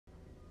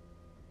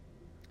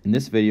In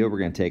this video, we're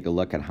going to take a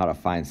look at how to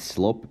find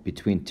slope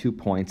between 2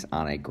 points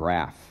on a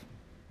graph.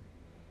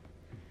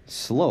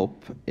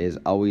 Slope is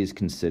always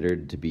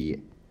considered to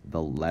be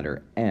the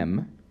letter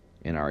m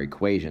in our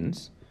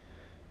equations.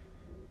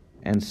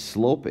 And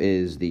slope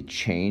is the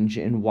change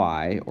in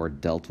y, or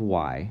delta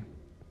y,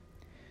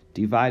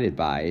 divided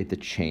by the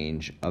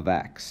change of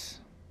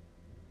x,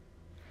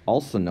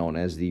 also known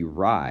as the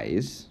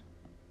rise,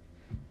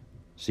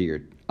 so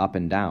you're up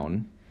and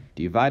down,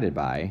 divided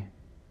by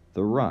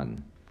the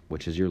run,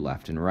 which is your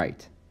left and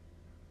right.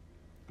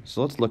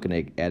 So let's look at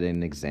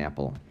an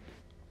example.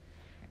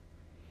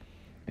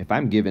 If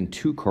I'm given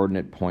 2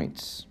 coordinate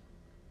points,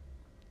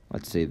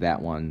 let's say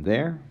that one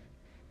there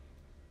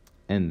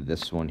and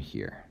this one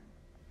here.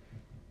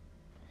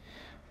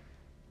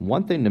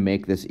 One thing to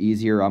make this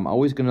easier, I'm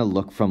always going to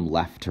look from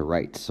left to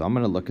right. So I'm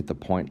going to look at the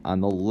point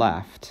on the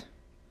left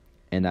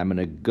and I'm going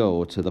to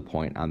go to the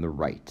point on the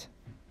right.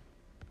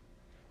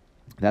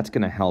 That's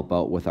going to help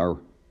out with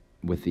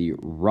the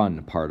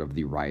run part of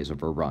the rise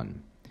over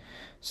run.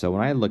 So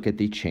when I look at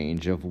the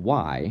change of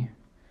y,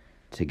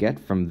 to get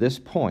from this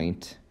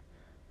point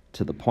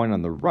to the point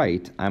on the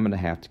right, I'm going to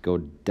have to go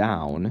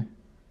down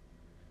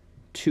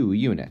 2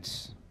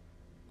 units.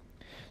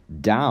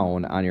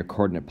 Down on your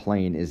coordinate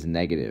plane is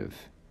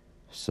negative.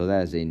 So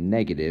that is a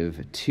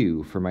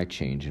 -2 for my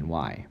change in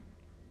y.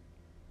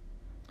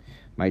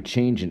 My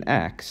change in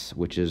x,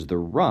 which is the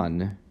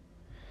run,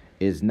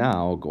 is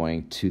now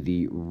going to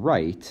the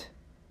right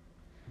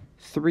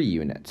 3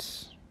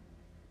 units.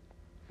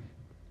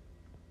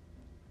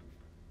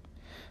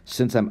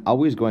 Since I'm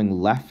always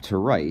going left to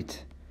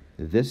right,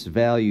 this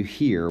value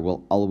here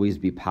will always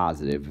be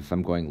positive if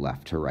I'm going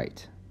left to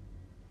right.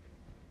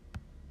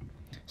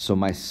 So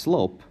my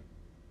slope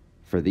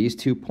for these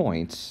 2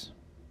 points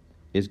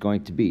is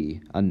going to be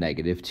a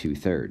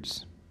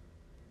 -2/3.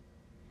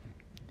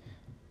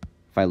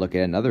 If I look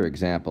at another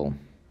example,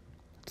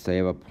 let's say I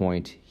have a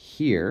point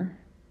here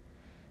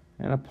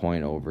and a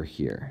point over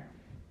here.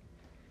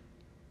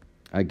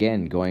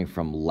 Again, going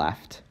from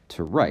left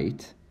to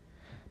right,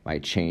 my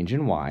change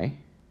in y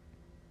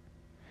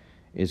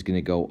is going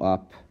to go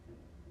up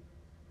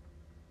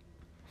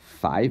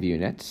 5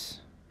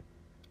 units.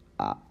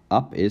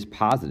 Up is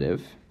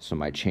positive, so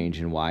my change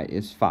in y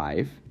is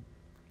 5.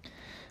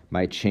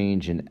 My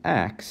change in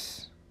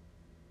x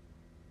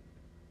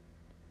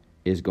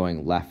is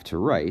going left to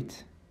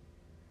right,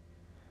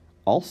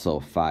 also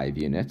 5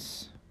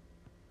 units,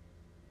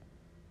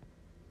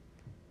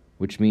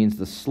 which means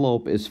the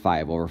slope is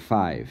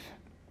 5/5.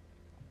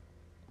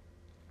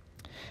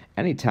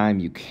 Anytime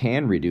you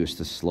can reduce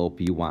the slope,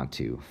 you want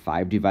to.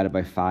 5 divided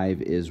by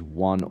 5 is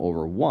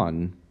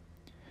 1/1,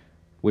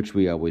 which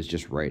we always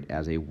just write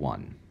as a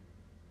 1.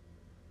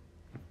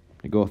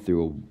 I go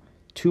through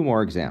 2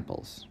 more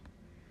examples.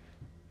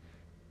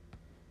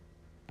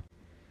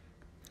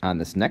 On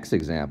this next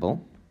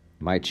example,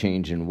 my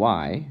change in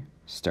y,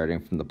 starting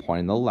from the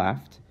point on the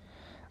left,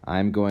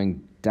 I'm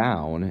going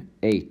down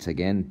 8.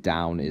 Again,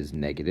 down is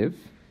negative.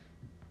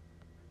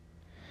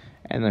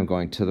 And I'm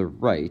going to the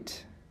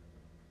right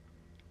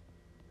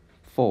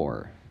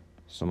 4.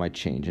 So my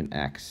change in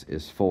x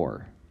is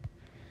 4.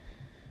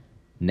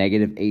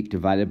 -8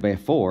 divided by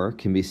 4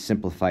 can be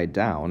simplified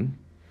down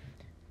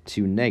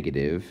to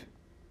 -2.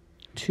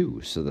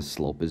 So the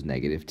slope is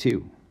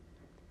 -2.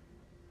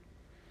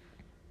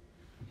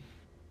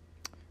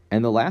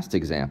 And the last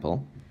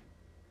example,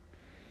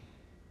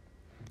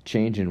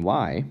 change in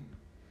y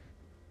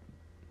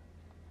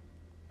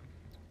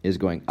is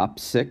going up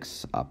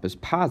 6, up is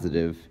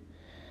positive,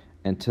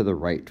 and to the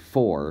right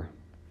 4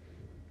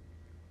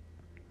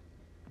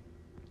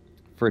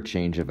 for a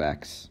change of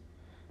x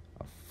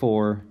of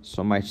 4.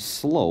 So my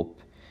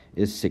slope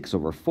is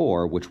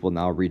 6/4, which will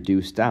now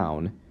reduce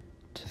down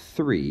to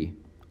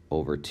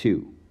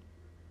 3/2.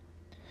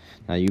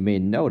 Now you may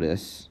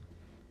notice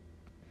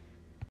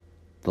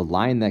the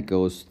line that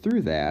goes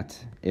through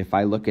that, if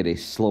I look at a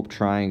slope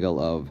triangle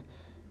of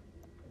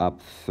up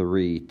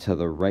 3 to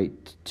the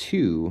right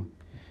 2,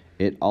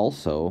 it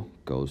also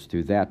goes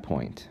through that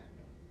point.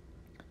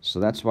 So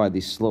that's why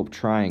the slope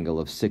triangle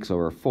of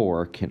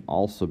 6/4 can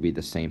also be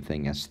the same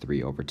thing as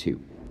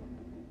 3/2.